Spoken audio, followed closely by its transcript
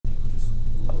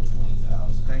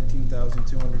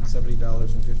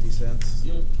$13,270.50.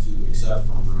 Yep, to accept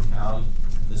from Broome County.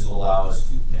 This will allow us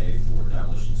to pay for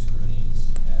demolition screenings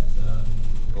at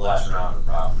the last round of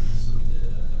properties that we did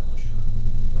demolition on.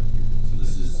 So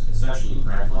this is essentially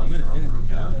grant money from Broome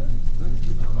County. No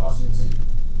cost to the city.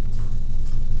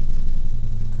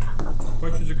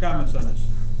 Questions or comments on this?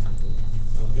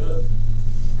 Sounds good.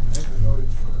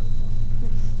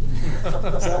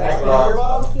 Thanks,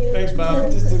 Bob. Thanks, Bob.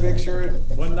 Just to make sure.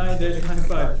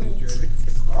 19-95, please, Jerry.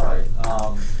 All right.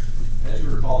 As you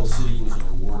recall, the city was an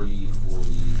awardee for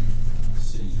the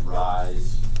City's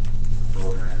Rise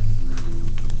program through the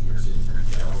New York City Attorney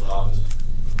General's office.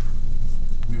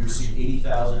 We received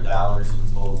 $80,000 in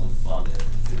total and funded.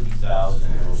 $50,000 in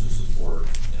to support,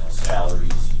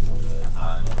 salaries for the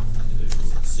time of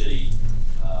individuals in the city,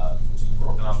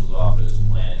 support counsel's office,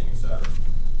 planning, etc.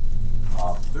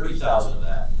 30,000 of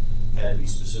that had to be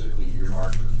specifically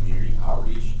earmarked for community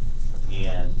outreach,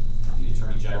 and the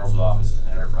Attorney General's office and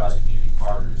enterprise community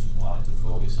partners wanted to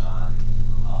focus on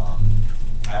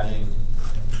having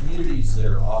communities that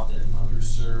are often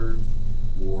underserved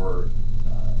or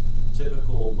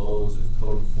typical modes of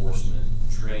code enforcement,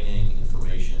 training,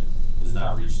 information does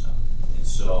not reach them. And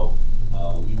so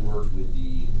we worked with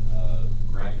the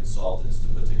grant consultants to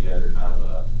put together kind of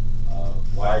a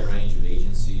wide range of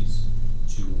agencies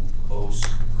to host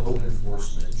code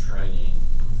enforcement training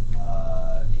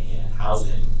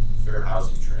and fair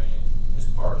housing training as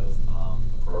part of a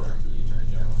program through the Attorney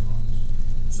General's office.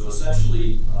 So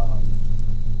essentially,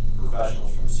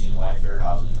 professionals from CNY Fair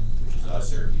Housing, which is out of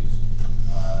Syracuse,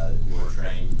 who are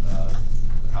trained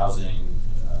housing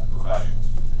professionals,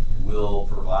 will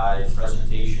provide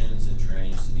presentations and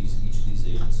trainings to each of these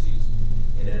agencies,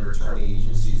 and in return, the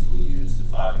agencies will use the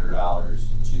 $500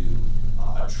 to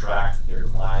attract their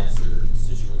clients or their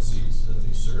constituencies that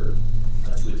they serve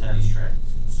to attend these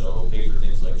trainings. So pay for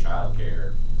things like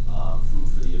childcare, food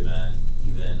for the event,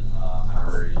 even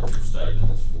honorary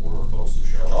stipends for folks to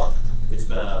show up. It's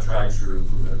been a tried and true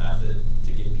proven method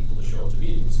to get people to show up to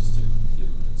meetings, is to give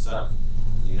them an incentive.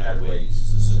 The United Way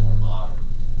uses a similar model.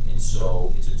 And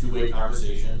so it's a two-way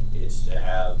conversation. It's to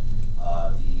have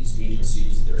these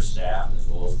agencies, their staff, as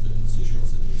well as the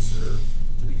constituents that they serve,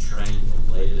 to be trained in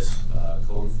the latest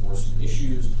code enforcement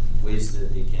issues, ways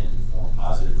that they can form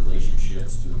positive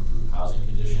relationships to improve housing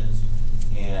conditions,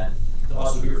 and to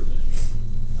also hear from the community.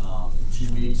 In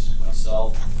 2 weeks,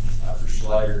 myself, Chris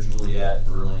Schleider, Juliet,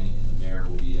 Burling, and the mayor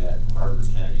will be at Harvard's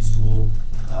Kennedy School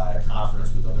at a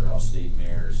conference with other upstate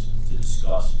mayors to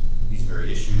discuss these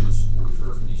very issues, what we've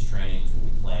heard from these trainings, what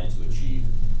we plan to achieve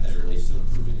as it relates to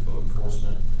improving code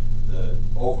enforcement. The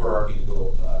overarching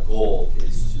goal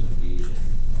is to engage in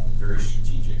very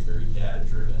strategic, very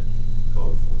data-driven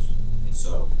code enforcement. And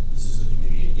so this is the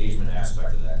community engagement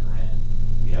aspect of that grant.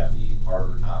 We have the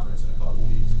Harvard conference in a couple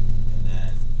weeks, and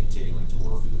then continuing to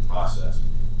work through the process,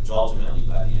 which ultimately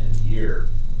by the end of the year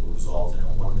will result in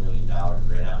a $1 million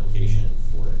grant application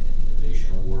for an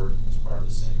innovation award as part of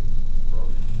the same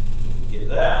program. So if we get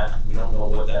that, we don't know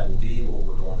what that will be, what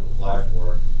we're going to apply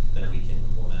for, then we can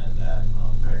implement that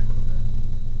grant program.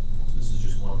 So this is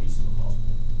just one piece of the puzzle.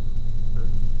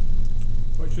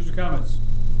 Questions or comments?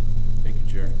 Thank you,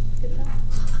 Jerry. Good job.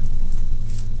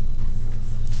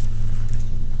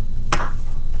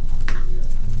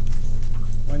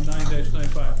 One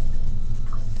 9-95.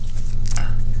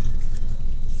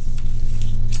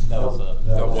 That was it.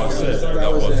 That was it. Sorry That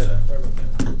about was that. it. Sorry about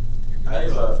that. I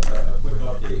have a quick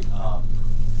update.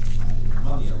 I'm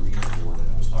on the arena board, and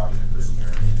I was talking to Chris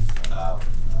Marion about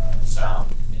sound,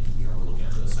 and we're looking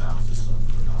at the sound system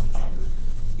for the council chambers.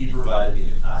 He provided me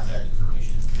the contact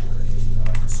information for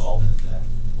a consultant that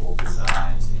both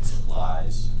designs and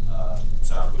supplies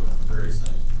sound equipment for various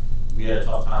things. We had a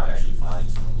tough time actually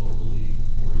finding someone locally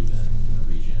or even in the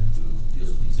region who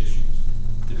deals with these issues.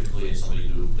 Typically, it's somebody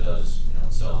who does,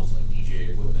 sells like DJ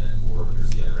equipment, or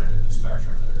there's the other end of the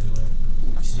spectrum that are doing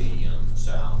stadium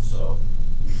sound. So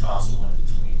we found someone in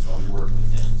between. So I'll be working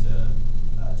with him to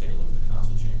take a look at the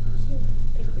council chambers and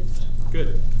get everything.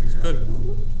 Good. Good.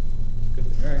 Good.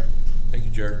 All right. Thank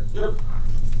you, Jerry. Yep.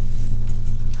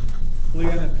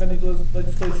 Leanna, pending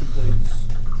legislation, please.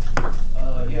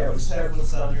 Yeah, we just have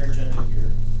what's on your agenda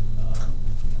here.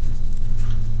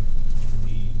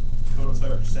 The code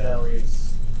inspector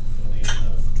salaries, donation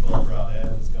of 12 Route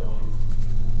Ave is going.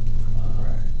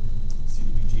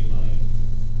 CDBG money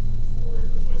for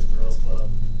the Boys and Girls Club.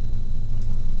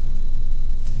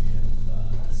 And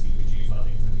CDBG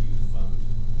funding for the youth fund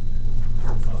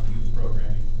youth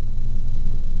programming.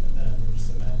 And then we're just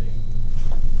amending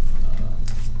a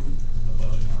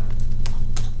budget line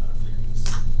on a previous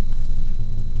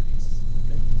piece.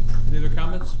 Okay. Any other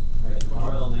comments? I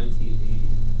RL 1980,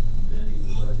 amending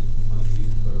the budget to fund the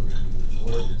youth program with an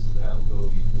ordinance, so that will go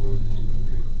before the new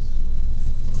agreements.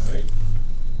 Right?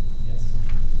 Yes.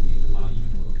 We need the money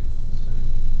before we spend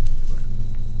it.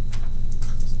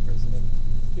 Mr. President.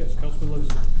 Yes, Councilman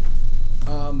Livingston.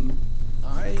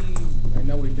 I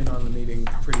know we've been on the meeting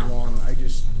pretty long. I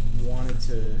just wanted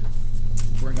to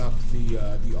bring up the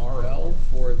RL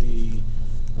for the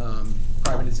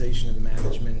privatization of the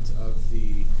management of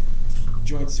the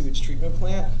joint sewage treatment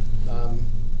plant. I'm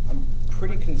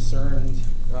pretty concerned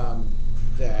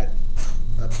that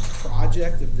a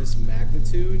project of this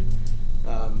magnitude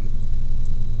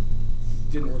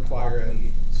didn't require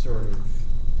any sort of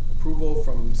approval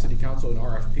from City Council. An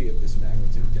RFP of this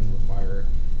magnitude didn't require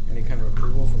any kind of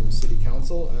approval from City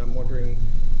Council, and I'm wondering,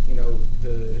 you know,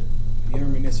 the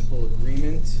intermunicipal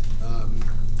agreement,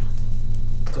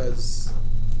 does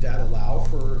that allow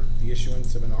for the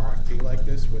issuance of an RFP like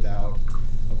this without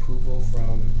approval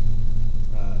from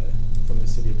the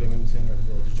City of Binghamton or the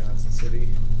Village of Johnson City?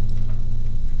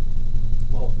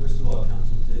 Well, first of all,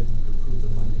 council did approve the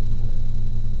funding for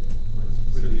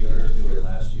it. So we already did it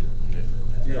last year.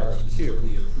 The That was RFQ.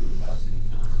 specifically approved by city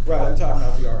council. Right, I'm talking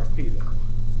about the RFP though.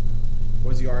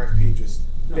 Was the RFP just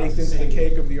No, baked it's into the the same.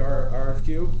 cake of the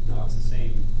RFQ? No, it's the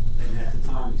same, and at the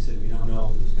time, we said we don't know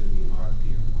if it was gonna be an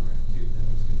RFP or an RFQ, that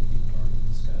was gonna be part of the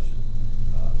discussion.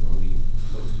 When we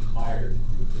hired the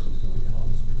group that was going to help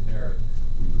us prepare it,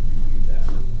 we reviewed that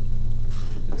with them.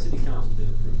 The city council did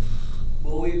approve it.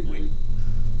 Well,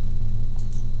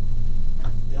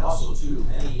 and also too,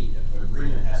 any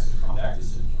agreement has to come back to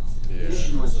city council. Yeah. The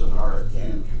issuance of an RFQ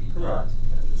can be done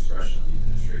at the discretion of the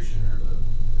administration or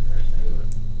anything, but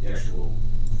the actual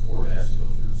form has to go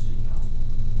through the city council.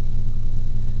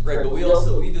 Right, but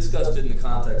we discussed it in the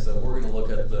context of we're gonna look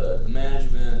at the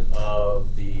management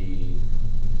of the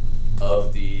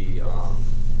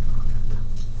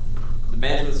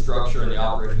management structure and the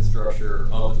operation structure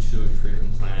of the sewage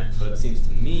treatment plant, but it seems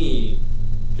to me,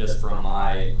 just from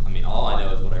all I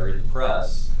know is what I read in the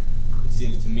press, it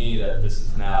seems to me that this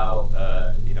is now,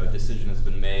 a decision has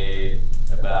been made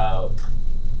about,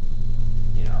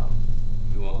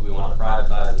 we want to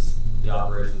privatize the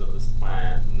operations of this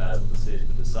plant, and that's what the city's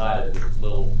been decided. With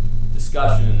little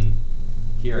discussion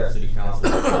here at City Council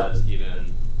that is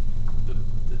even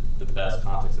the best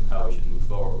context of how we should move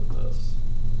forward with this.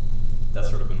 That's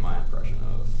sort of been my impression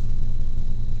of.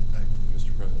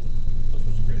 Mr.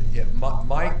 President. Yeah,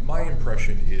 my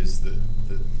impression is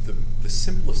the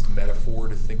simplest metaphor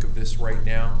to think of this right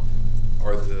now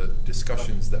are the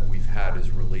discussions that we've had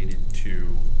as related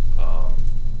to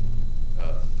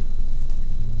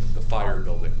the fire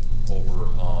building over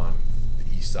on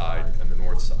the east side and the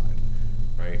north side,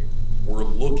 right? We're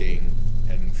looking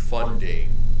and funding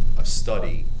a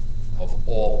study of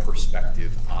all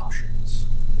prospective options.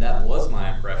 That was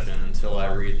my impression until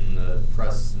I read in the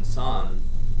Press and Sun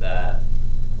that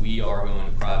we are going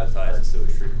to privatize the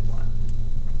sewage treatment plant.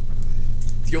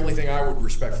 The only thing I would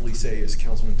respectfully say is,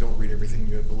 Councilman, don't read everything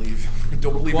you believe.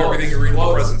 Don't believe everything you read in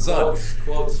the Press and Sun.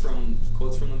 Quotes from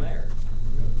the mayor.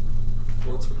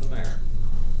 Quotes from the mayor.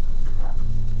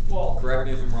 Well, correct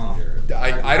me if I'm wrong, Jared.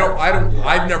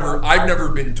 I've never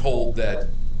been told that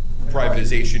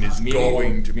privatization is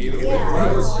going to be the way. What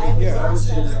I would say, Yeah. I would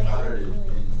say that about it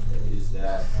is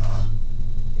that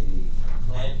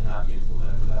a plan cannot be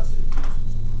implemented without city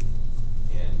council's approval.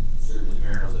 And certainly the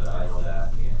mayor knows that, I know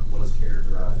that, and what is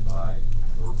characterized by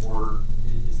the reporter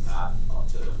is not up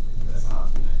to, that's not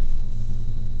up to me.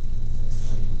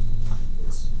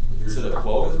 I mean, So the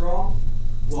quote is wrong?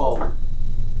 Well,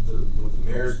 with the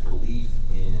mayor's belief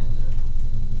in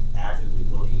actively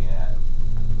looking at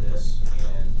this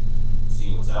and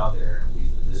seeing what's out there and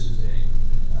believe that this is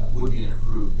would be an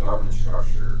improved governance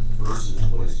structure versus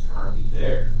what is currently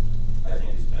there, I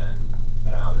think has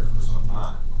been out there for some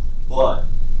time. But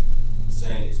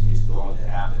saying it's going to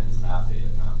happen is not fait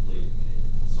accompli. I mean,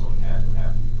 someone would have to be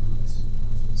approved by city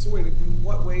council. So wait, in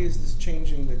what way is this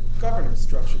changing the governance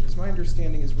structure? Because my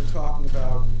understanding is we're talking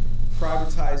about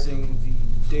privatizing the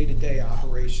day-to-day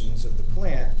operations of the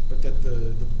plant, but that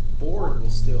the board will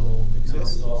still This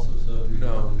exist. is also so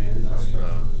No. the mandatory structure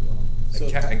as well. So-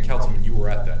 And Councilman, you were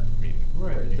at that meeting.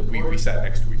 Right. The We board- sat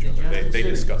next to each in other. Johnson They City.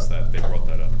 discussed that. They brought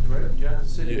that up. Right, in Johnson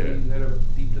City, Yeah. we had a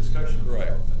deep discussion Right.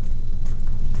 about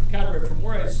that. Conrad, from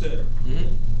where I sit,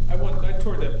 Mm-hmm. I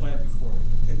toured that plant before,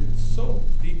 and it's so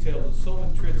detailed, it's so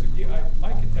intrinsic.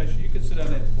 My contention, you could sit on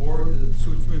that board, the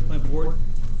sewage treatment plant board,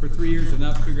 for 3 years and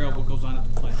not figure out what goes on at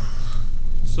the plant.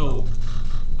 So,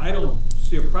 I don't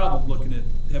see a problem looking at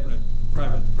having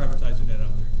privatizing that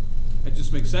out there. It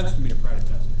just makes sense to me to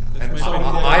privatize it. That's And my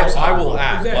opinion. I I will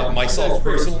add, Exactly. myself That's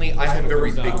fair. personally, I have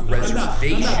very big I'm not bashing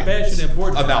reservations that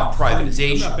board. about I'm not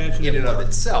privatization bashing in that and of board.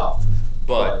 itself,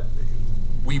 but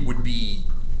we would be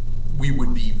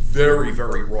very,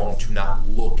 very wrong to not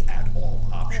look at all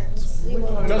options.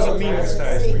 Doesn't mean it's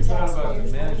We're talking about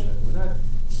the management, we're not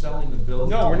selling the building.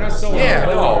 No, we're not selling Yeah,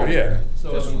 the no, building. yeah. So,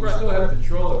 I mean, we still have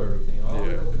control of everything, all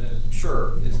we're Yeah. looking at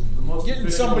Sure. is the most. Getting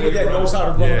efficient somebody way to that run knows it. how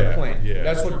to run the Yeah, plant. yeah.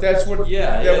 That's what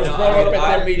Yeah, that was no, brought up at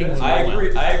I that meeting.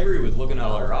 I agree with looking at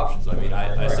all our options. I mean,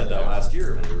 I said that last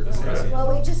year when we were discussing.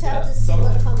 Well, we just have Yeah, to see what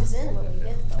totally. comes in when we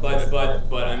get those.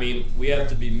 But I mean, we have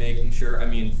to be making sure. I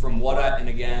mean, from what and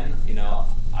again, you know,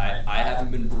 I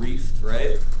haven't been briefed,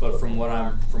 right? But from what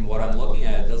I'm looking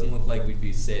at, it doesn't look like we'd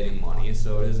be saving money.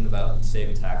 So it isn't about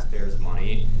saving taxpayers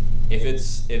money.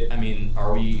 I mean,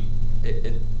 are we?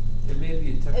 It may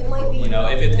be a technical. might be- You know,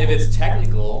 if it's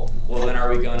technical, well then are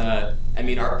we gonna? I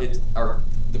mean, are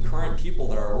the current people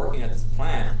that are working at this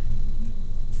plant?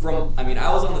 I mean,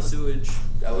 I was on the sewage.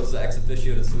 I was the ex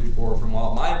officio to the sewage board. From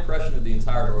all my impression of the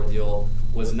entire ordeal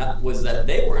was that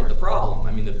they weren't the problem.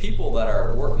 I mean, the people that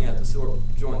are working at the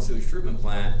joint sewage treatment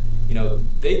plant, you know,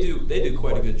 they do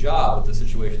quite a good job with the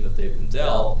situation that they've been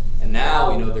dealt. And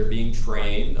now, you know, they're being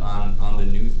trained on the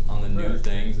new Right.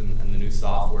 things and the new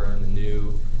software and the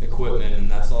new equipment, and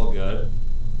that's all good.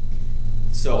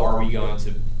 So are we going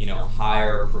to, you know,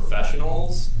 hire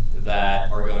professionals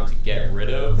that are going to get rid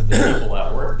of the people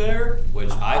that work there,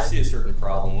 which I see a certain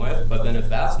problem with, but then if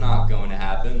that's not going to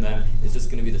happen, then it's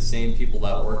just going to be the same people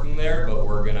that are working there, but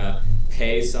we're going to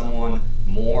pay someone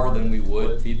more than we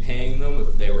would be paying them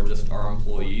if they were just our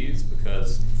employees,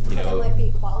 because, you But it know, might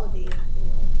be quality, you know.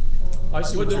 I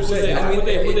see Would what you're they, saying. I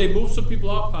mean, would they move some people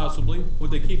out possibly?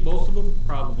 Would they keep most of them?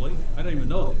 Probably. I don't even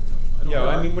know that. I don't Yeah, know.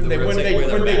 I mean, when They're gonna take away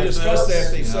their when they discussed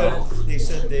that, benefits, they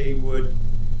said they would,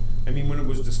 I mean, when it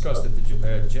was discussed at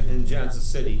in Johnson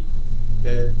City,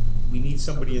 that we need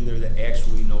somebody in there that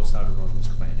actually knows how to run this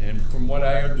plant. And from what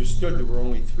I understood, there were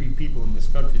only 3 people in this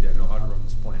country that know how to run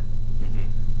this plant.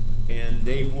 And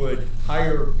they would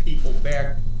hire people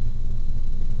back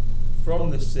from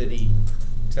the city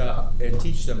and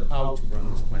teach them how to run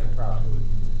this plant properly.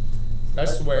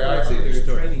 That's the way I Actually, they're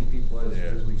understood it. training people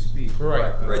as we speak.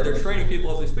 Right. right, they're training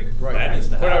people as we speak. Right. That needs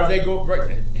to happen. But are they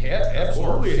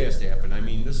absolutely it has to happen. I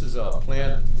mean, this is a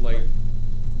plant, like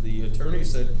the attorney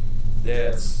said,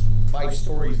 that's 5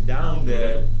 stories down,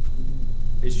 that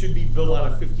it should be built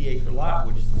on a 50-acre lot,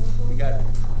 which we got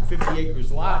 50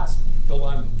 acres lots built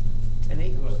on 10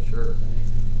 acres. Sure.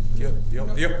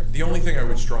 The only thing I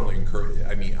would strongly encourage,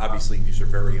 I mean, obviously these are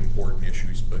very important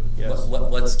issues, but Yes.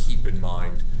 let's keep in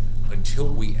mind, until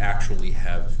we actually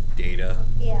have data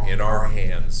Yeah. in our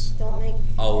hands, Don't make.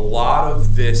 a lot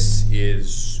of this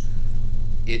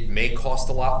it may cost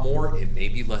a lot more, it may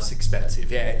be less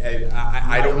expensive.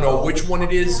 I don't know which one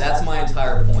it is. That's my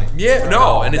entire point. Yeah,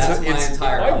 no, and That's my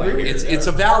entire point. it's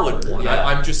a valid one. Yeah.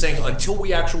 I'm just saying, until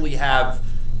we actually have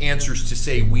answers to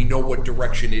say we know what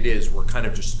direction it is, we're kind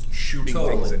of just shooting things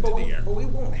Totally. into the air. But we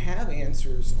won't have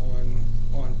answers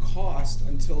on cost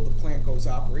until the plant goes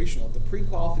operational. The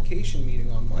pre-qualification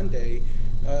meeting on Monday,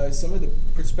 some of the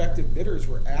prospective bidders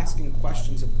were asking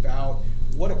questions about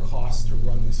what it costs to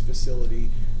run this facility,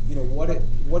 you know, what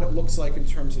it looks like in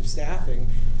terms of staffing.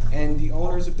 And the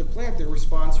owners of the plant, their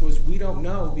response was, we don't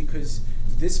know, because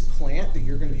this plant that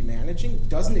you're going to be managing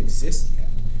doesn't exist yet.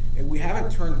 And we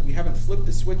haven't flipped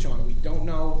the switch on it. We don't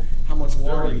know how much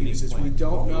water it unique uses. plant. We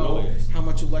don't It know really is. how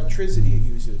much electricity it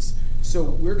uses. So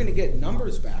we're going to get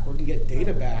numbers back. We're going to get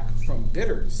data back from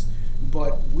bidders,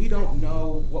 but we don't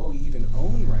know what we even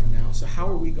own right now. So how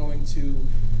are we going to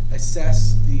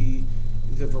assess the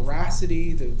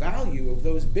veracity, the value of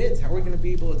those bids? How are we going to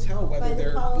be able to tell whether By the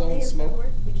they're quality blowing of the smoke? work,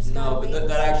 we just No, gotta but wait and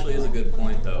that see. actually is a good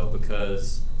point though,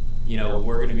 because, you know,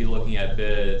 we're gonna be looking at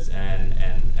bids and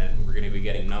we're gonna be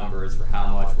getting numbers for how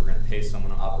much we're gonna pay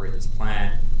someone to operate this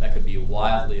plant that could be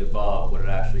wildly above what it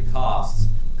actually costs,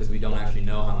 because we don't actually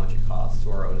know how much it costs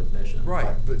to our own admission.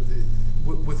 Right, but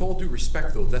with all due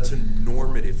respect, though, that's a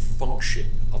normative function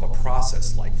of a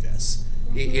process like this.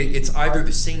 It's either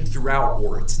the same throughout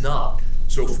or it's not.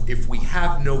 So if we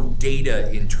have no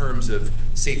data in terms of,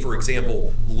 say, for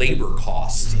example, labor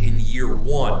costs in year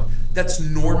 1, that's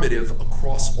normative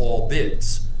across all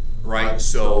bids, right?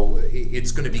 So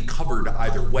it's going to be covered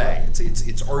either way.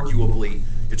 It's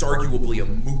arguably a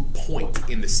moot point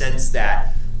in the sense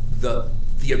that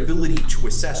the ability to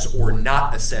assess or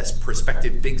not assess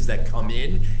prospective bids that come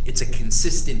in, it's a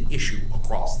consistent issue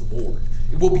across the board.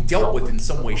 It will be dealt with in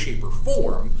some way, shape, or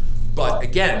form, but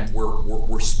again,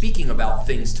 we're speaking about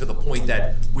things to the point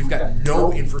that we've got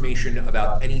no information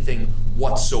about anything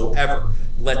whatsoever.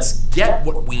 Let's get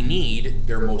what we need.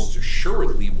 There most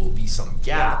assuredly will be some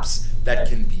gaps that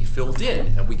can be filled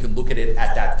in, and we can look at it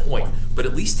at that point. But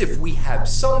at least if we have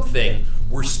something,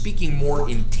 we're speaking more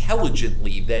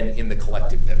intelligently than in the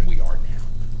collective than we are now.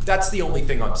 That's the only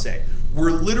thing I'm saying.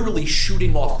 We're literally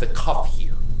shooting off the cuff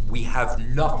here. We have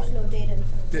nothing. There's no data in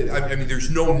front of us. I mean, there's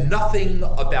nothing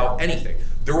about anything.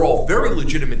 They're all very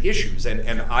legitimate issues,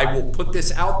 and I will put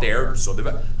this out there so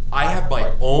that I have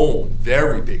my own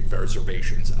very big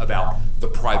reservations about the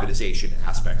privatization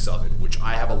aspects of it, which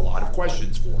I have a lot of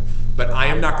questions for. But I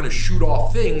am not going to shoot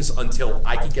off things until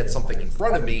I can get something in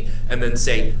front of me and then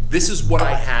say, this is what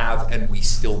I have and we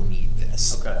still need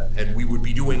this. Okay. And we would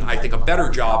be doing, I think, a better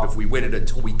job if we waited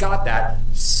until we got that.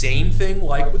 Same thing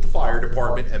like with the fire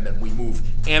department, and then we move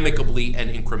amicably and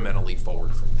incrementally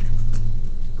forward from there.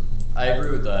 I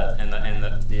agree with that, and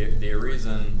the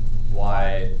reason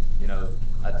why, you know,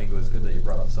 I think it was good that you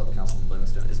brought this up, Councilman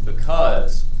Livingston, is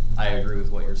because I agree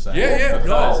with what you're saying. Yeah,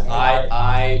 Because no.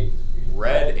 I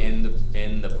read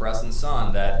in the Press and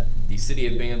Sun that the city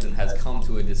of Binghamton has come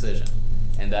to a decision,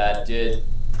 and that did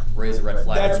raise a red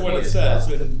flag. That's for what me it as says,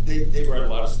 well. and they write a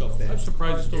lot of stuff down. I'm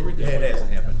surprised you still read Yeah, that. it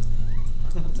hasn't happened.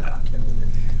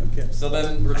 Okay. So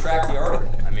then retract the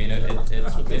article. I mean, it's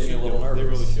That's what they making me a should little do. nervous. They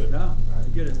really should. No, I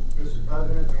get it. Mr.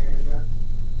 President, Manager.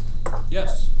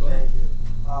 Yes, go ahead. Thank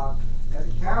you. At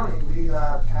the county, we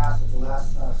passed, at the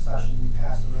last session, we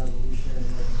passed a resolution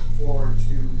looking forward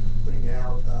to putting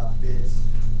out bids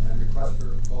and requests for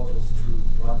proposals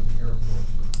to run the airport.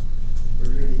 We're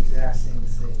doing the exact same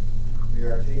thing. We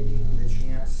are taking the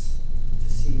chance to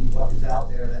see what is out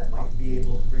there that might be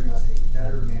able to bring us a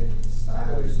better management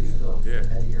style system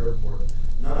at the airport.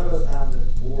 None of us on the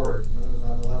board, none of us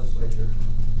on the legislature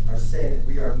are saying that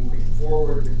we are moving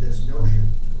forward with this notion.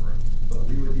 But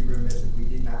we would be remiss if we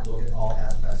did not look at all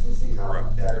aspects and see how we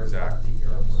better run the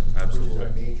airport. Absolutely. Which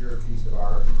is a major piece of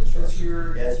our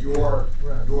infrastructure. As your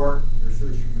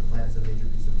sewage treatment plant is a major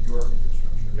piece of your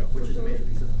infrastructure, Yep. which is a major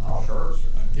piece of our infrastructure.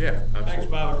 Yeah, absolutely. Thanks,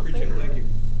 Bob, I appreciate it, thank you.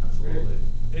 Absolutely.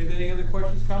 Any other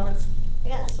questions, comments? I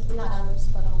got something not on this,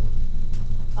 but,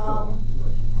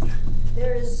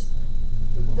 there's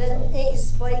been a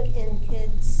spike in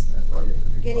kids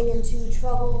getting into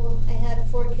trouble. I had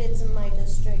 4 kids in my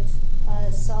district,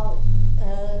 assault,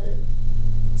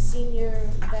 senior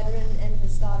veteran and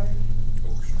his daughter.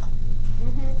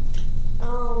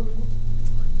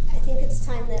 I think it's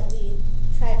time that we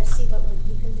try to see what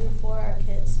we can do for our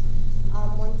kids.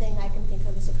 One thing I can think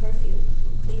of is a curfew.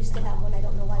 We used to have one, I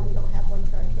don't know why we don't have one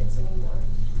for our kids anymore.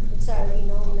 It's already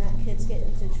known that kids get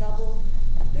into trouble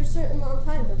after a certain amount of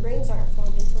time. Their brains aren't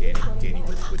formed until they're 25. Danny,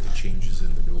 with the changes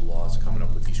in the new laws coming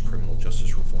up with these criminal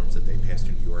justice reforms that they passed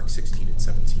in New York, 16 and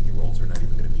 17-year-olds are not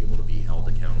even going to be able to be held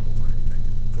accountable for anything.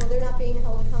 Well, they're not being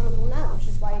held accountable now, which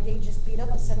is why they just beat up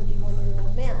a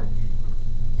 71-year-old man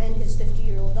and his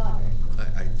 50-year-old daughter.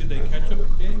 Did they catch up,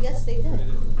 Danny? Yes, they did.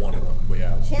 One of them,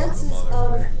 yeah. Chances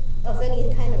of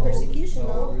any kind of persecution,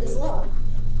 though, is low.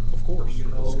 Of course,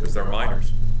 because they're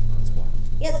minors. That's why.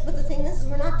 Yes, but the thing is,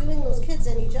 we're not doing those kids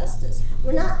any justice.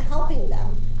 We're not helping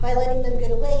them by letting them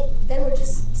get away. Then we're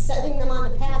just setting them on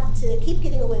a path to keep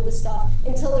getting away with stuff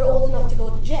until they're old enough to go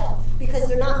to jail, because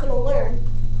they're not going to learn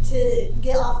to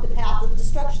get off the path of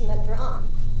destruction that they're on.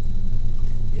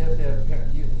 You have to have,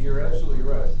 you're absolutely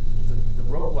right. The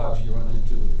roadblocks you run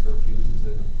into with curfews is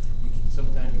that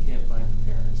sometimes you can't find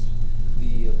the parents.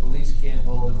 The police can't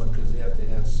hold them because they have to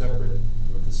have separate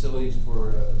facilities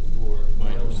for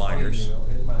males, Minors. female,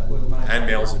 And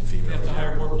males and You females. have to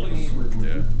hire more police.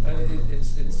 Yeah.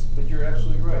 But you're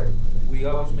absolutely right. We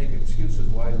always make excuses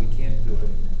why we can't do it,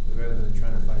 rather than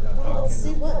trying to find out how Well, let's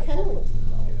see what can we do.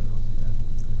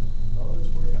 Oh, let's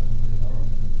work on it.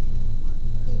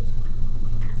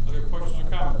 Other questions or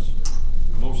comments?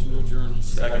 Motion to adjourn.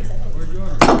 Second. We're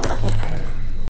adjourned.